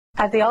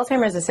At the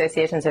Alzheimer's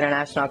Association's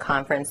International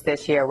Conference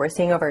this year, we're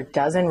seeing over a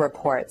dozen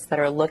reports that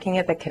are looking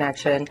at the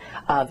connection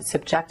of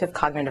subjective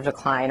cognitive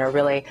decline, or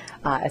really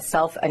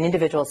an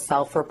individual's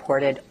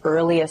self-reported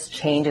earliest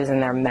changes in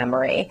their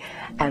memory,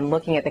 and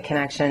looking at the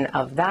connection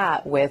of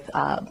that with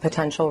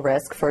potential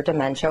risk for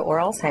dementia or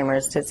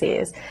Alzheimer's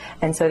disease.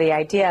 And so the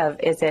idea of,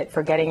 is it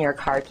forgetting your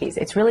car keys?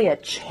 It's really a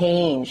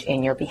change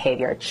in your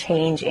behavior, a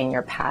change in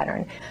your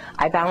pattern.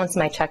 I balance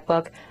my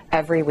checkbook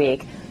every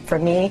week. For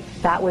me,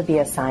 that would be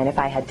a sign if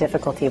I had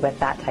difficulty with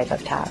that type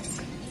of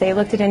task. They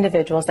looked at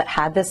individuals that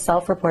had this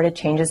self-reported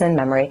changes in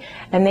memory,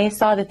 and they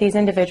saw that these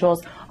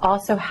individuals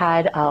also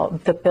had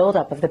the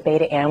buildup of the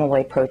beta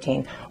amyloid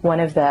protein,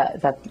 one of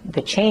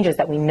the changes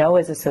that we know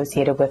is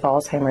associated with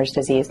Alzheimer's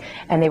disease.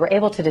 And they were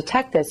able to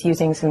detect this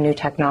using some new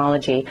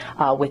technology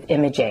with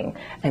imaging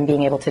and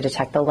being able to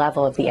detect the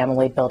level of the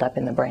amyloid buildup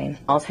in the brain.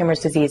 Alzheimer's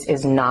disease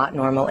is not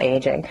normal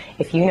aging.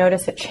 If you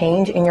notice a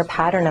change in your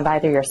pattern of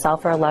either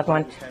yourself or a loved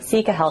one,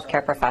 seek a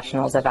healthcare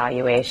professional's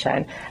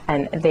evaluation.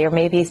 And there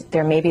may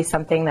be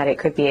something that it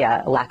could be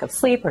a lack of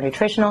sleep or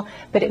nutritional,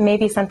 but it may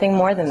be something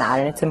more than that,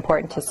 and it's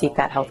important to seek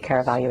that healthcare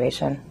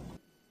evaluation.